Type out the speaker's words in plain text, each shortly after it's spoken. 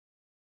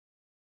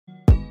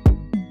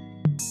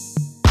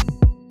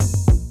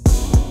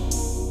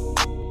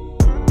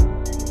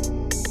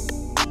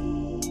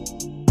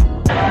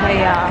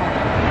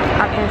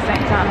I'm in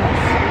St. Thomas,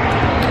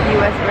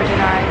 U.S. Virgin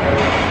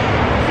Islands.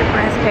 It's a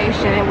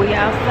transportation and we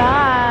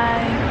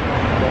outside.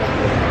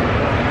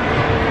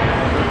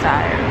 I'm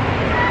tired.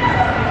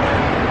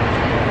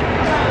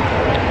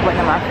 Waiting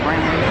on my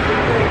friend.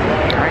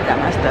 I already got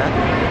my stuff.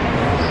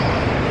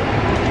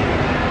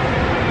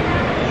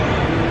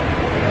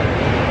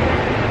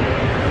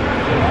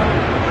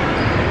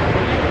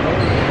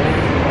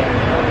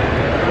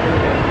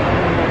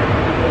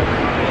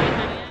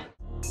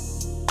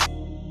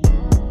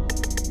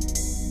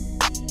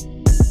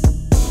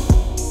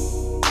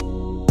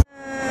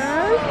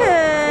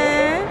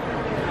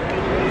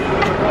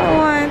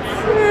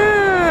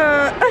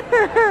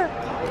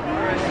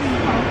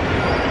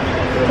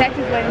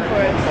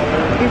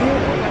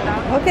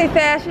 Okay,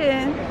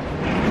 fashion.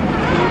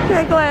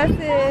 Okay, glasses.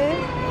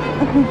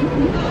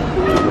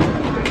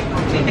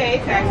 Okay,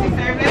 taxi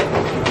service.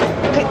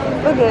 Okay,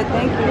 we're good,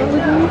 thank you.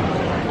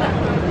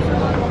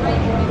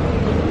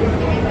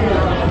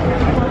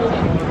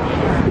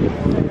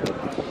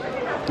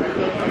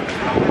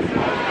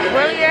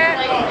 Where we at?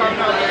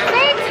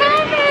 St.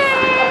 Thomas.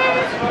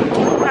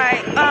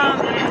 Right.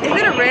 Is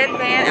it a red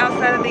van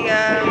outside of the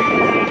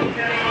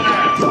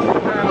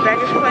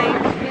baggage claim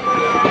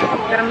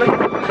that I'm looking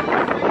for?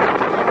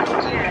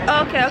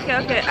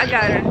 Okay. I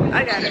got it.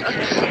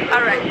 Okay.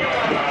 All right.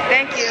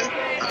 Thank you.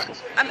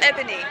 I'm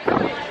Ebony.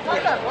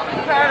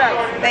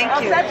 Thank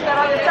you.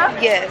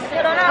 Yes.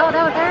 Oh,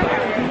 that was her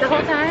the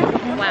whole time?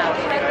 Wow.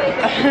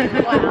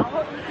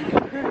 Wow.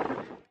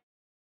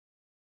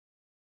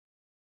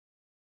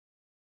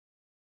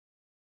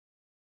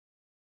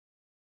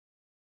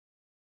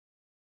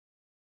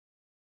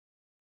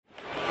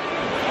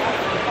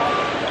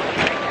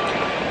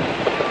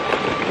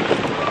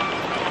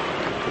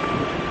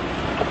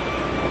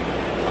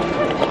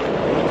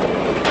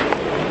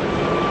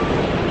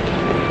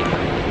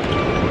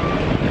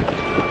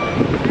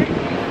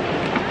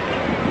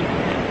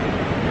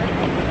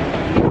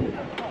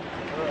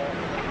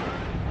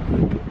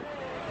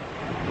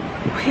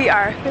 We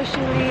are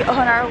officially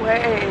on our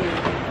way.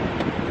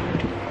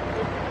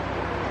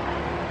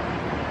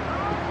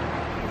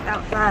 It's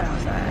outside.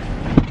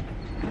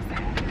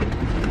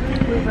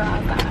 We're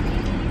outside.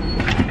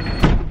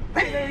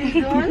 How are you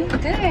doing?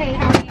 Good,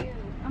 how are you?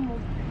 I'm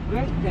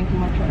great, thank you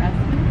much for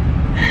asking.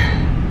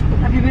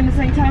 Have you been to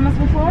St. Thomas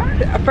before?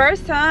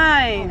 First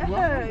time.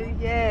 Oh,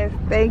 Yes,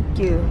 thank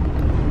you.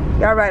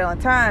 Y'all right on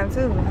time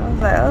too. I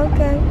was like,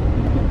 okay.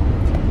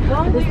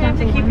 Well, we have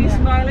to keep you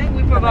smiling.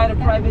 We provide a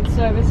private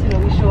service. You know,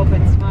 we show up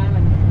and smile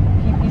and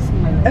keep you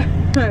smiling.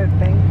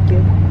 Thank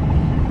you.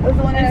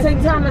 And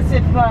St. Thomas,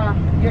 if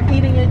you're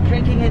eating it,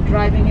 drinking it,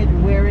 driving it,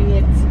 wearing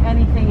it,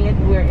 anything it,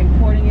 we're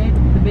importing it.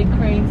 The big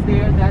cranes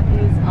there, that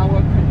is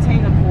our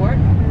container port.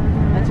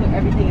 That's where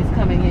everything is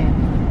coming in.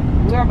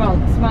 We're about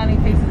smiling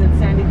faces and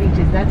sandy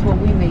beaches. That's what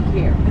we make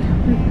here.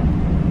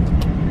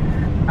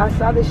 I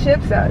saw the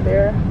ships out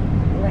there.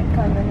 Went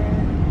coming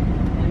in.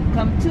 And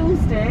come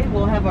Tuesday,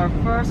 we'll have our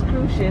first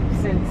cruise ship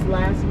since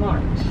last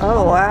March.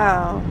 Oh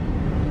wow.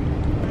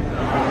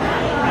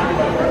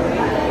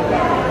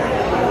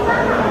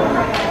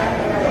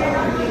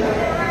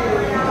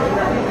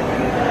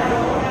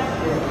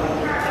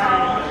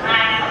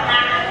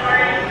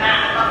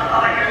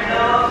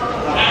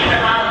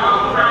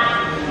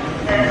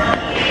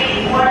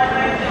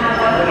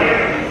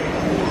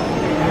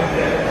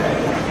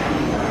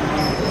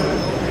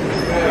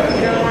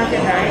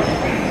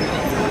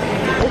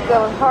 That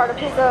was hard to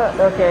pick up.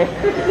 Okay.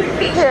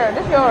 Here,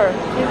 this is yours.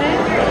 Is it?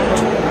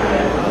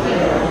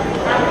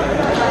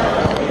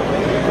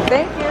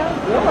 Thank you.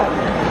 You're welcome.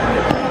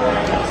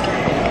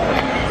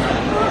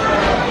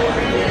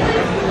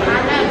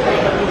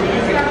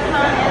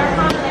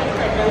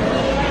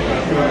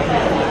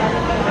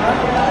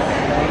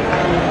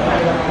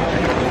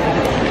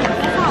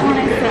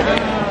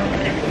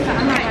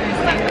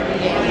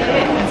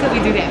 Until we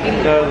do that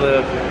video.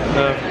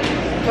 No.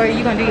 Or are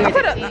you gonna do yours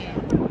at the end?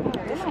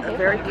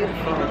 Very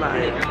beautiful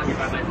light.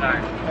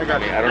 I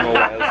got it. I don't know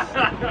what else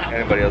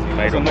anybody else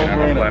might have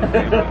planned for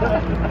you.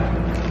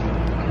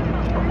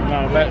 No,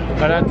 but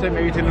that time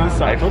everything on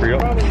site. Nice for you.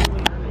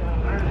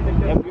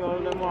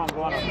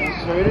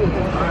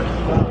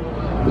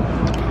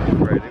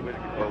 Friday,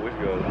 which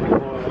girl?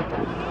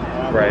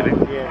 Friday.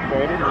 Yeah,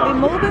 Friday. We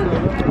moving?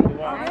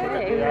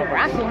 Hey,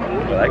 rocking.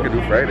 Well, I could do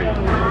Friday. I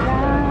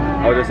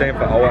was just saying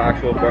for our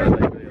actual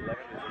birthday, like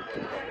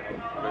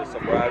the 11th,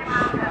 surprise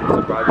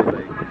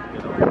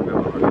is like, you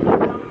know,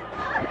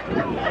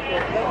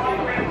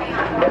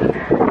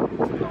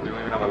 we don't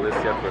even have a list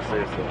yet per se,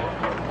 so.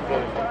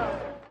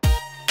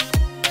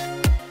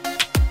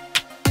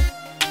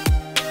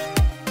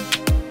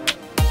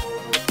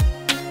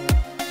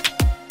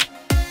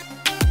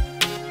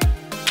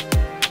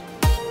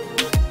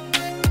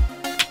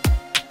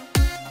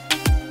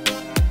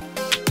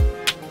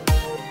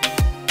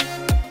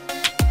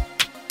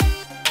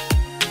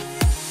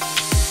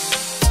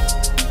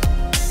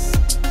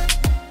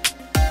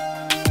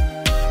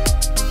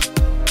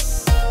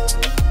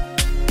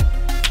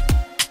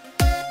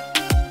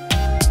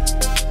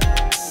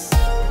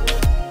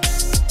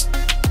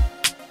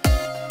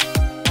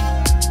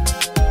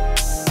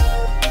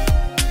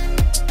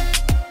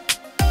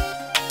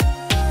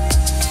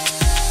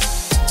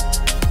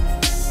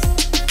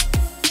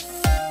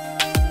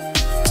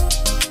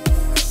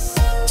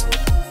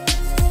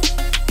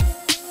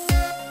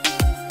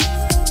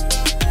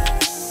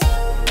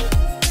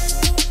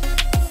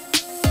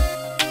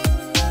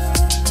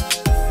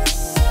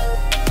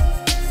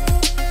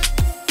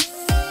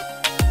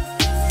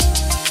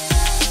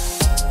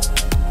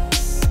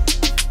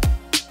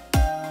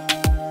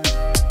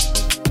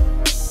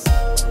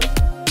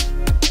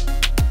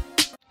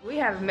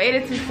 have made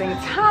it to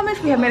St. Thomas.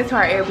 We have made it to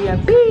our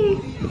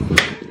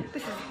Airbnb.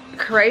 This is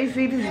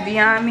crazy. This is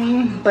beyond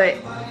me. But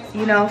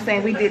you know what I'm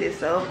saying? We did it.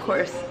 So of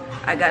course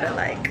I gotta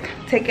like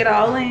take it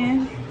all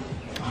in.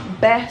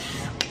 Bask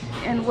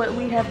in what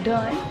we have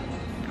done.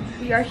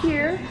 We are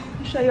here.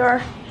 I'll show you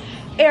our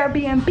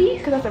Airbnb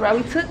because that's the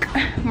route we took.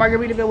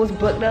 Margaritaville was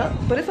booked up.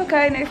 But it's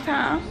okay next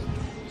time.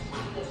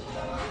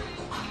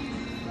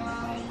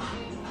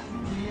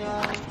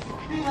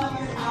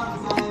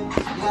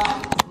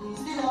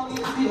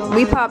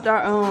 We popped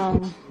our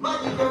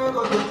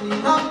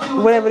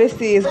whatever this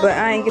is, but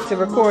I ain't get to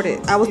record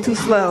it. I was too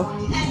slow.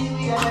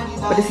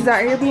 But this is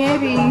our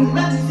Airbnb.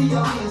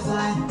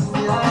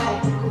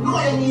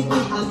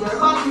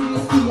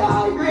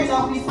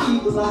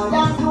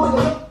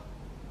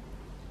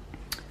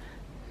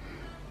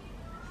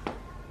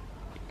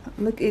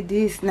 Look at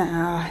this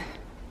now.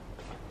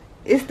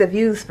 It's the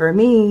views for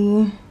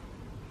me.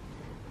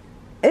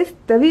 It's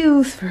the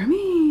views for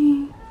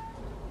me.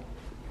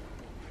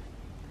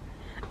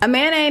 A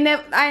man ain't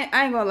never, I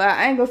ain't gonna lie.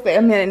 I ain't gonna say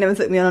a man ain't never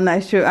took me on a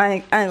nice trip. I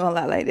ain't gonna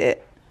lie like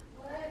that.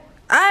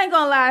 I ain't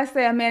gonna lie and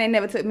say a man ain't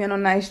never took me on a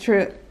nice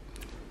trip.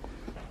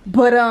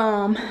 But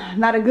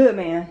not a good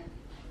man.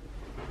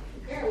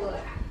 Girl, look,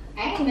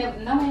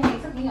 no man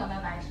ain't took me on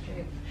a nice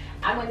trip.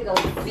 I went to go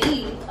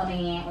see a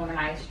man on a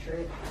nice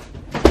trip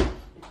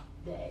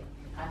that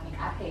I think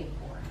I paid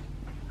for.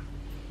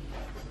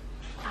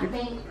 I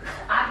think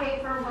I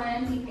paid for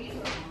one, he paid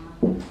for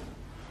one.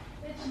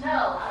 Bitch,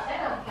 no,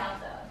 that don't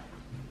count though.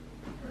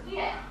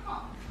 Yeah.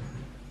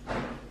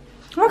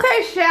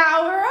 Okay,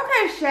 shower.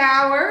 Okay,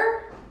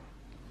 shower.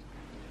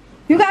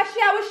 You got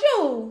shower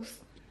shoes?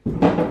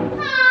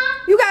 Huh?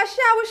 You got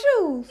shower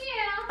shoes?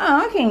 Yeah.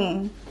 Oh,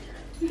 okay.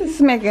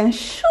 Just making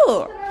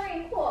sure.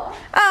 Cool.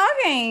 Oh,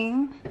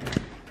 okay.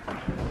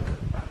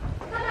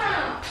 Come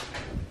on.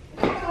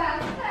 Go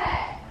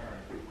outside.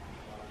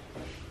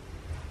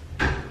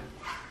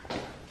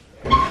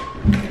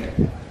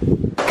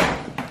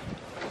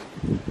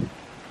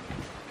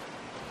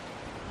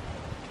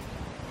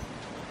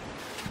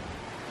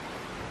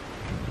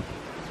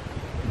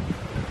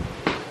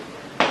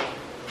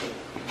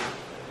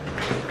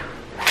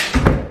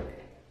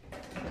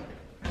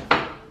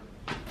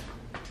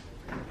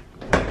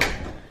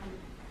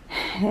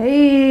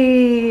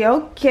 Hey,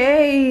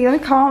 okay.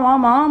 Let me call my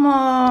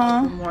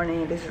mama. Good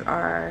morning. This is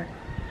our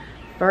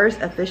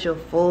first official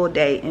full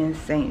day in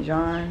St.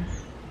 John.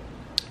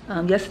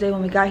 Yesterday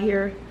when we got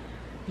here,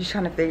 just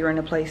trying to figuring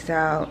the place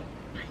out,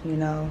 you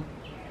know,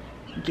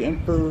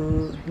 getting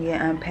food,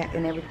 getting unpacked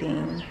and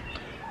everything.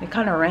 It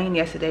kind of rained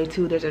yesterday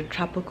too. There's a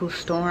tropical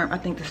storm. I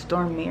think the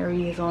storm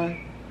Mary is on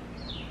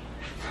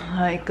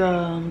like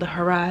the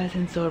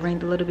horizon, so it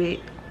rained a little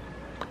bit.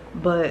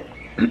 But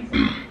I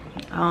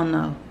don't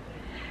know.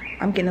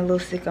 I'm getting a little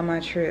sick on my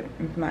trip.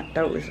 My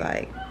throat is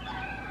like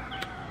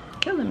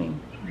killing me,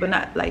 but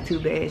not like too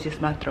bad. It's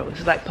just my throat.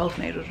 It's like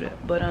postnatal drip.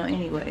 But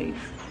anyways,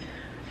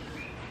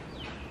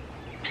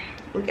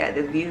 look at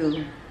the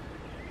view.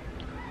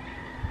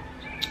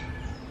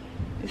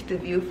 It's the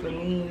view for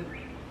me.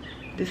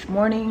 This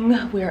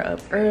morning we're up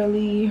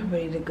early,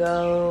 ready to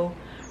go.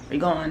 We're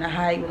going on a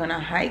hike. We're gonna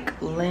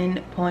hike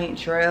Lynn Point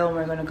Trail.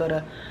 We're gonna go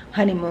to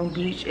Honeymoon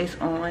Beach. It's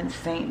on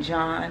St.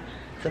 John.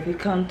 So if you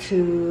come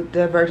to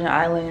the Virgin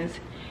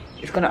Islands,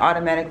 it's gonna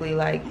automatically,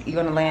 like,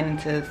 you're gonna land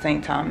into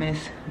St. Thomas.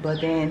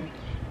 But then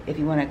if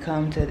you wanna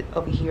come to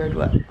over here,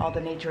 what all the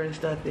nature and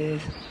stuff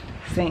is,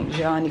 St.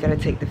 John, you gotta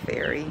take the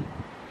ferry.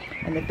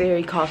 And the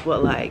ferry costs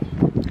what, like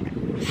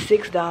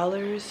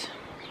 $6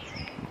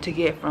 to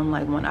get from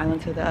like one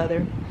island to the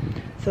other.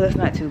 So that's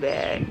not too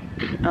bad.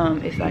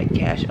 It's like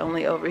cash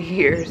only over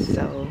here.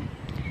 So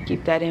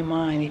keep that in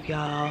mind if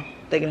y'all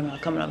thinking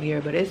about coming over here.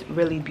 But it's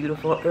really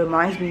beautiful. It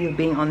reminds me of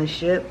being on the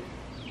ship.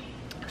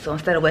 So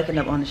instead of waking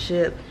up on the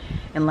ship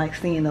and like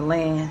seeing the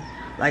land,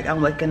 like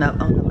I'm waking up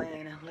on the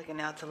land and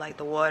looking out to like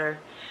the water.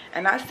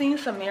 And I've seen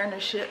some mariner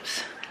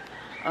ships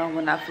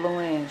when I flew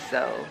in,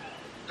 so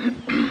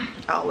I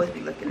always be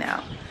looking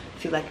out,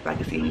 see like if I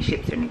can see any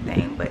ships or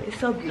anything. But it's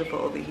so beautiful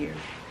over here,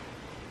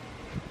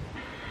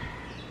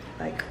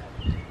 like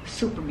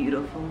super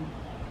beautiful.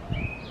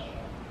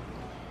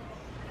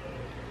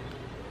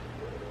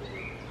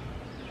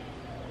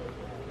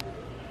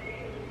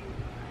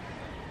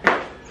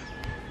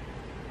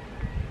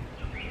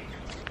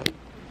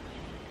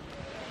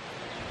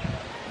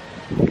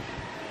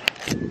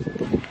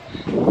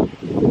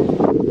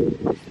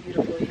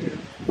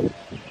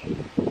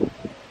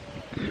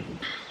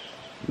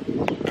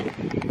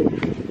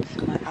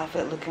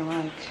 Looking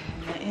like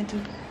nothing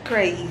too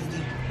crazy.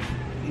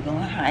 We're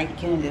going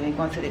hiking and then we're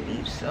going to the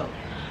beach. So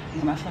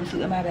use my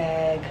swimsuit in my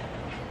bag.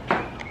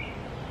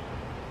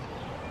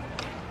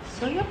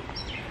 So yep.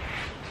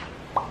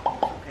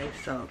 Okay,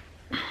 so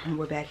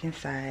we're back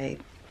inside.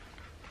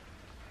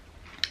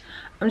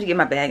 I'm just getting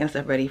my bag and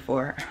stuff ready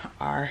for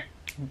our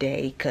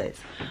day because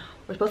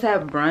we're supposed to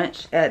have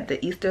brunch at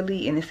the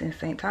Easterly and it's in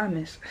St.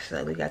 Thomas.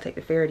 So we gotta take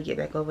the ferry to get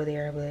back over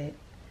there, but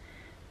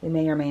we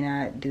may or may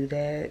not do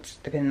that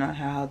depending on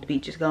how the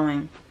beach is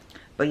going.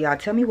 But y'all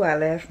tell me why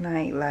last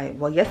night, like,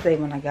 well, yesterday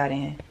when I got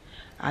in,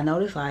 I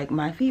noticed like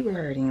my feet were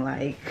hurting,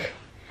 like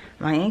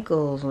my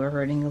ankles were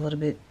hurting a little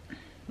bit,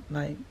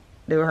 like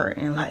they were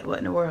hurting, like what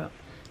in the world.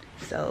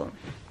 So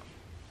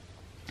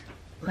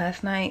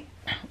last night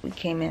we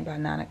came in by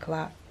 9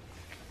 o'clock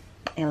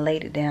and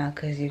laid it down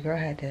because your girl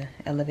had to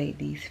elevate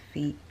these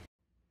feet.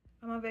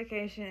 I'm on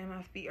vacation and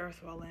my feet are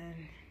swollen.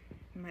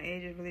 My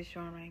age is really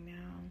showing right now.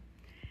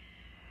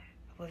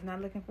 I was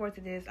not looking forward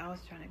to this. I was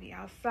trying to be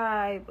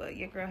outside, but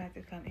your girl had to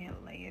come in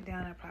and lay it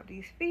down and prop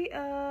these feet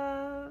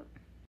up.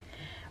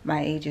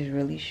 My age is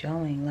really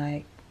showing.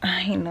 Like,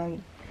 I ain't no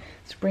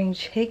spring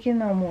chicken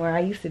no more.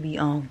 I used to be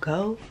on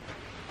go.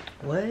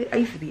 What? I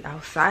used to be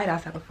outside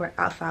before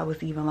outside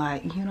was even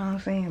like, you know what I'm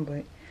saying?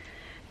 But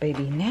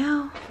baby,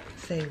 now,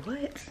 say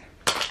what?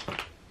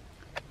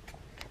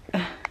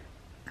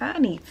 I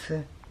need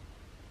to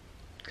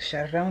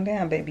shut it on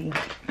down, baby.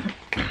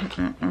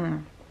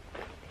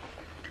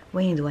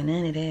 We ain't doing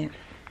none of that.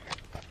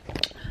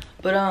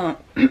 But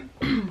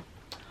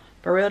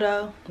for real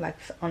though, like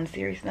on a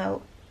serious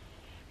note,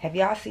 have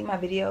y'all seen my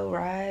video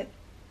ride?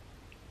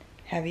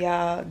 Have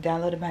y'all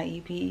downloaded my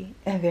EP?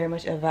 And Very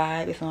Much a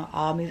Vibe. It's on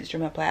all music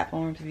streaming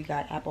platforms. We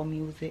got Apple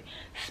Music,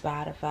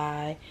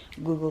 Spotify,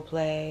 Google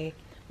Play,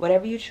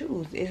 whatever you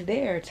choose, it's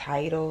there.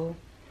 Tidal.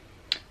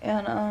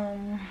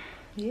 And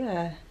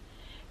yeah.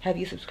 Have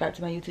you subscribed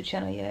to my YouTube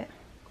channel yet?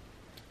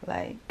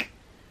 Like,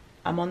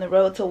 I'm on the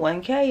road to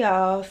 1K,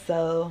 y'all.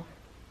 So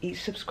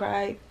each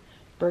subscriber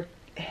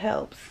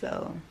helps.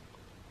 So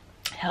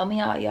help me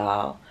out,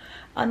 y'all.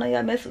 I know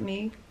y'all mess with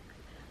me.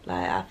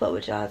 Like, I fuck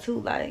with y'all too.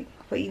 Like,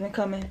 for even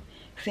coming,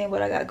 seeing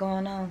what I got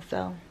going on.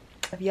 So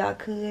if y'all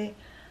could,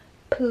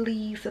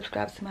 please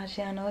subscribe to my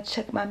channel.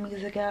 Check my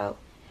music out.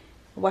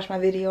 Watch my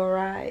video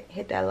ride.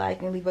 Hit that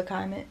like and leave a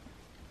comment.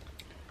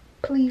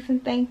 Please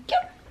and thank you.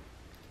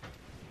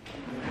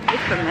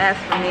 It's a mess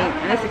for me,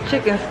 and it's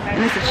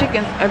the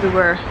chickens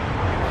everywhere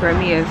for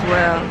me as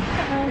well.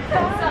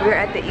 We're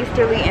at the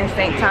Easterly in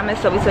St.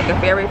 Thomas, so we took a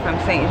ferry from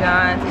St.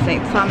 John to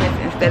St. Thomas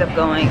instead of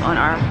going on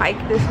our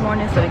hike this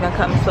morning. So we're gonna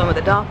come and swim with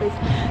the dolphins.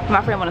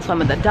 My friend wanna swim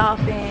with the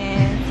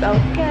dolphins.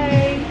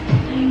 Okay,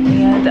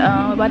 and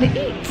we're about to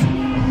eat.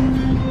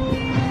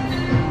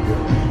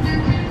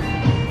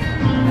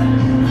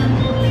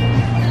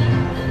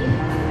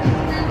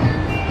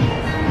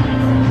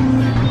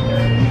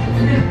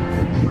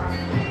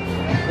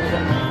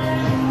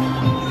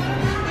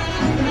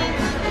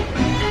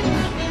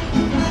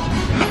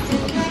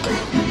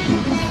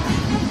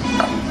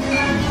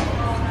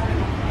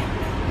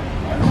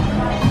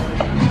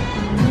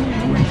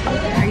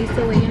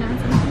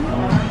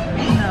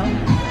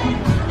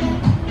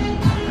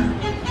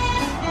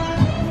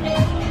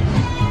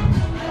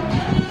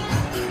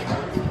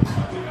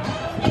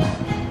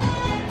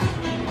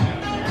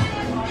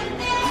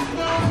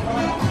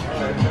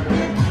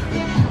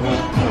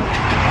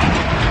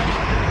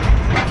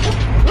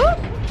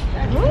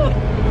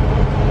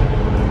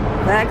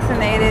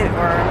 Vaccinated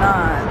or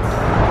not,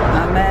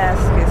 a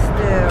mask is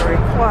still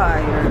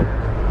required.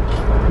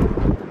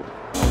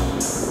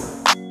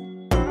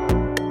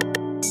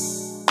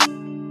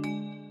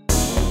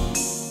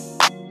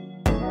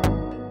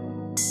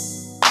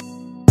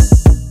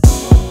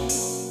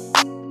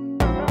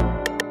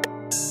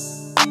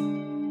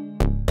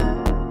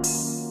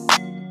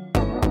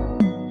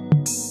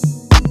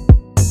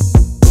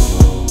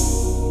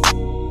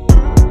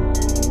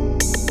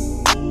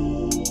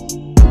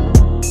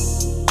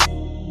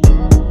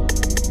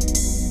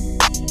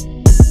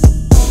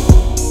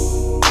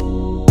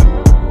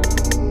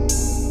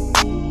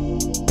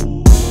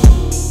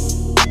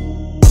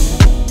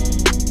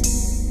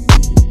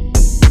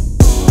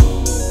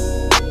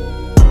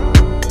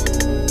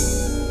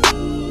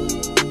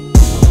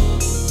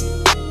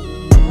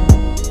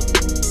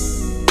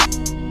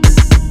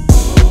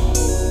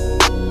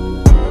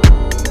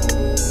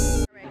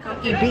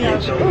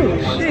 Beach.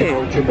 Oh shit.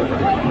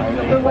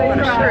 What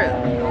a trip.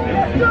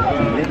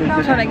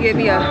 I'm trying to get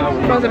me a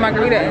frozen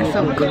margarita and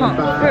some conch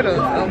fritters.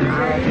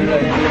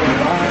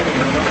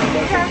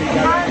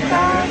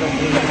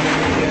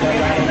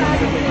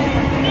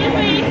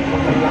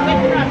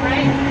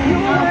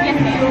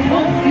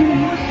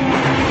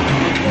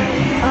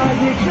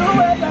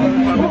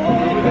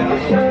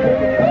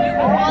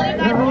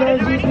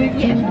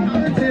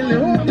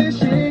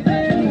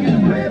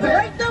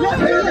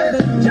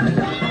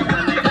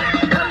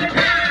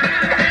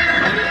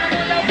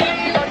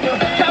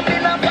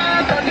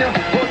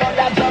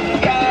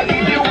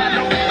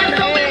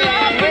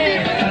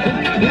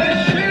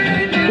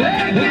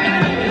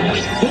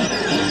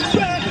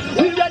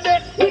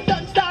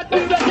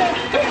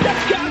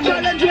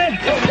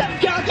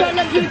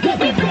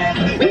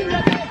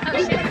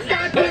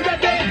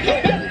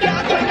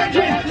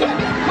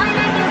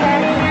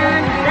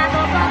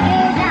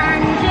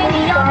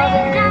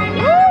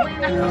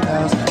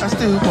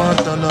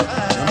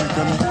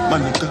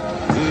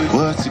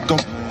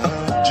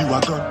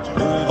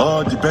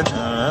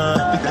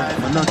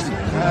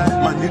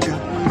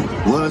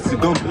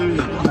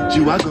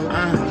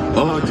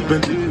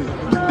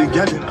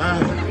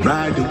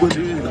 Riding with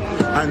it,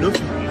 I know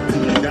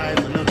you die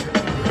for nothing.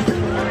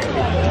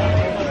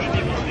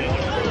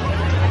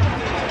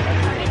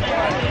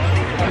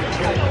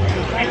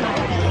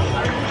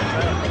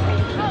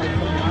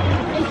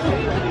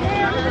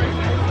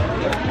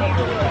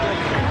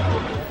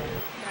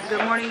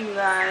 Good morning, you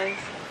guys.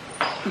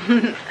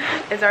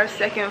 It's our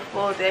second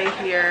full day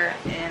here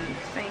in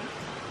St.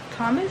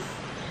 Thomas,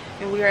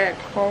 and we are at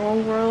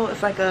Coral World.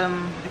 It's like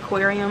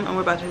aquarium, and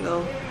we're about to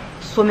go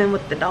swimming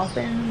with the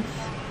dolphins.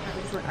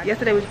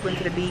 Yesterday we just went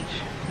to the beach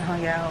and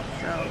hung out,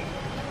 so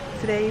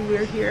today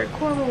we're here at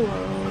Coral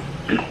World.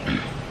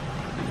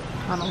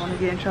 I don't want to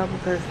get in trouble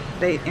because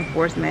they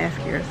enforce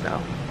masks here,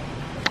 so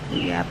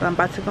yeah, but I'm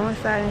about to go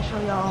inside and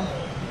show y'all.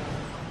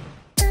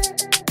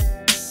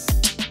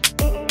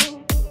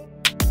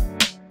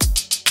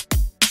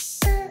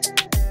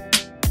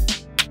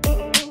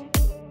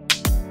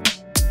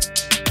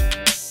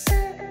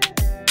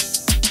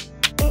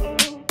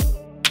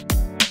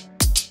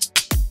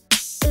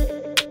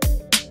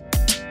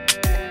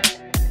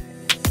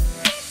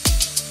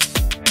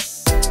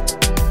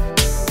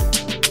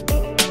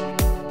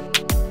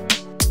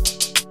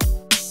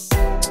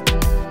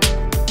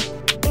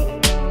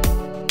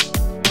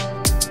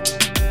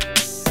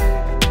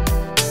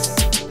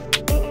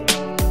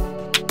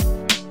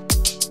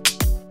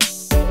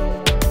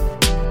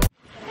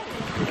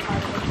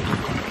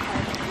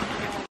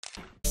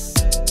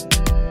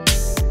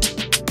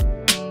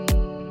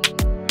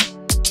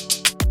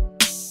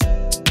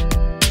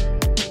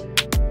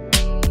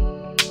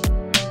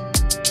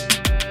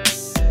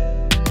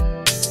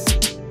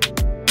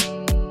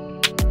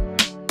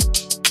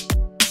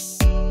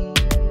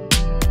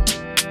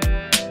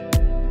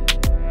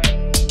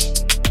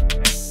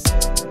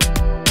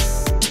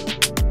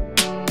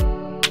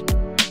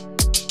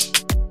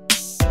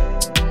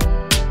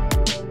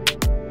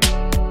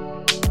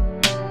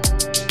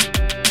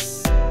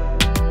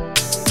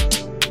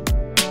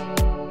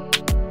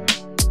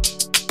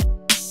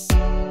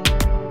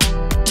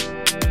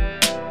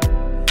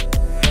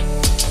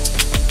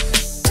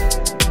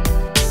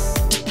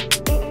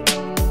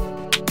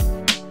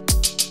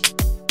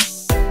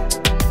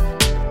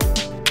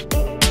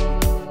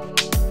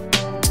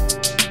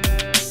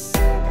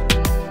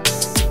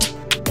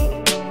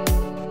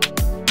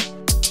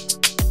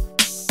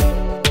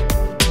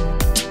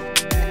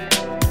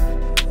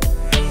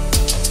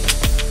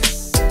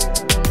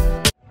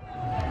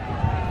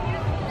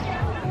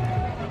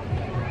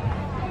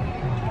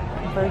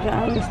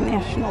 Virginisla's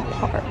National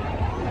Park.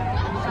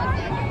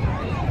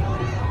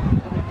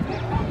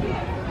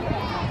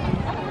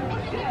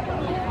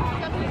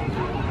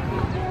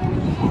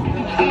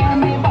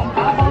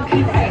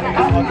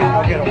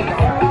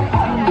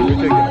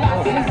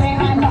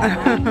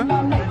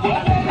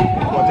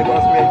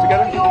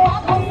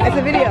 It's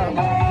a video.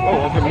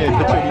 Oh, okay, me,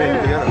 picture of me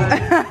together.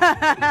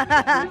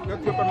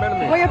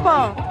 Where your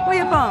phone? Where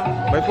your phone?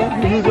 My phone?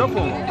 You use your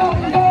phone.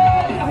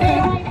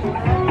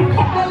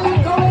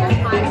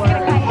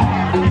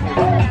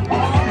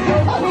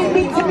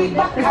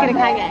 Let's get a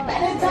kayak.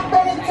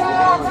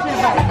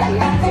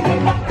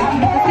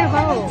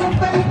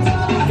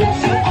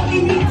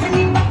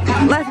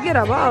 Let's get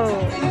a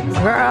boat,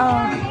 girl.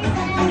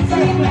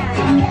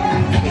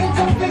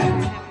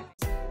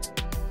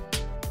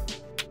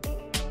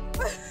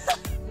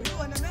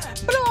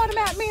 Blue on the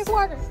map means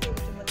water.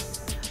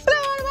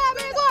 Blue on the map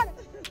means water.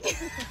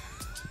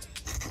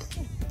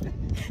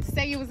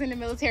 Say you was in the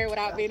military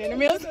without being in the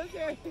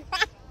military.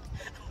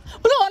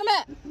 Blue on the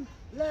map.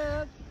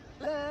 Love,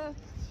 love,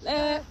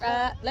 left,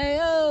 right,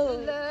 leo,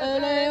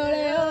 leo,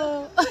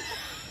 leo.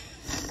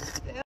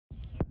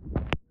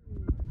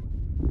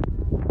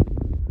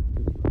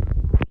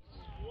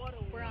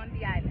 We're on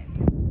the island.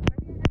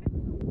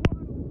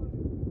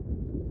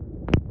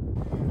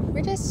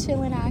 We're just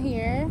chilling out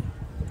here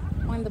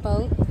on the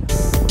boat,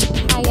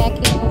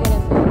 kayaking or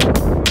whatever.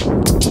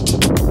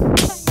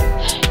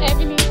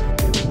 Ebony.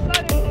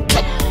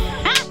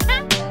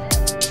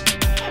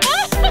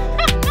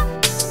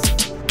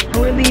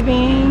 We're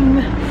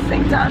leaving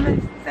St.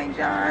 Thomas, St.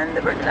 John,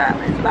 the Virgin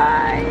Islands.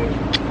 Bye.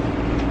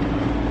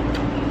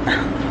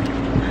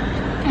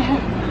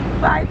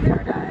 Bye, Paris.